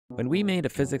When we made a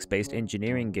physics-based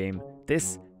engineering game,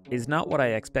 this is not what I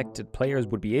expected players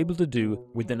would be able to do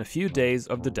within a few days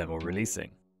of the demo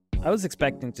releasing. I was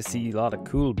expecting to see a lot of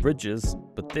cool bridges,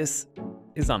 but this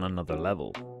is on another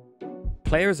level.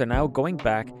 Players are now going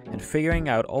back and figuring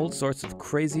out all sorts of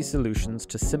crazy solutions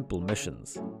to simple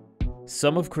missions.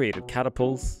 Some have created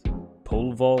catapults,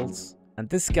 pole vaults, and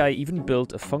this guy even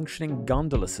built a functioning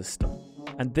gondola system.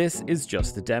 And this is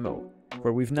just the demo,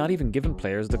 where we've not even given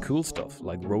players the cool stuff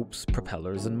like ropes,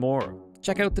 propellers, and more.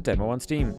 Check out the demo on Steam.